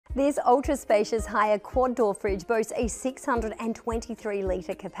This ultra-spacious higher quad-door fridge boasts a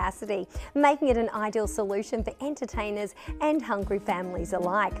 623-litre capacity, making it an ideal solution for entertainers and hungry families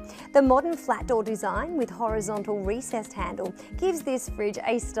alike. The modern flat-door design with horizontal recessed handle gives this fridge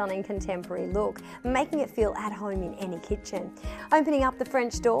a stunning contemporary look, making it feel at home in any kitchen. Opening up the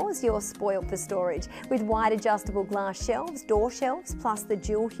French doors, you're spoiled for storage, with wide adjustable glass shelves, door shelves, plus the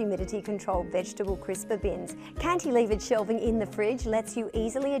dual humidity-controlled vegetable crisper bins. Cantilevered shelving in the fridge lets you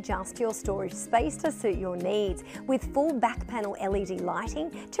easily adjust your storage space to suit your needs, with full back panel LED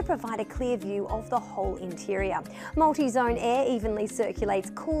lighting to provide a clear view of the whole interior. Multi-zone air evenly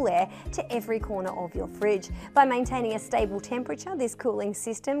circulates cool air to every corner of your fridge. By maintaining a stable temperature, this cooling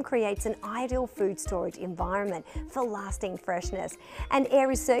system creates an ideal food storage environment for lasting freshness. And air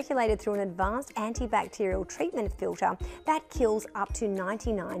is circulated through an advanced antibacterial treatment filter that kills up to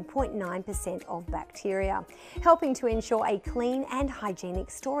 99.9% of bacteria, helping to ensure a clean and hygienic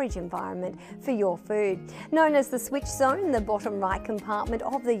storage environment for your food. Known as the switch zone, the bottom right compartment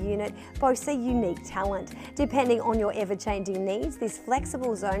of the unit boasts a unique talent. Depending on your ever-changing needs, this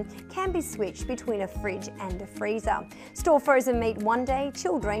flexible zone can be switched between a fridge and a freezer. Store frozen meat one day,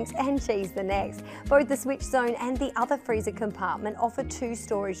 chill drinks and cheese the next. Both the switch zone and the other freezer compartment offer 2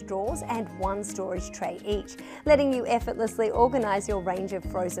 storage drawers and 1 storage tray each, letting you effortlessly organise your range of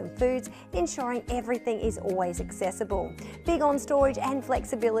frozen foods, ensuring everything is always accessible. Big on storage and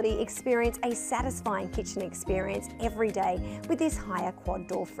flexibility, experience a satisfying kitchen experience every day with this higher quad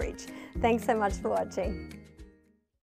door fridge. Thanks so much for watching.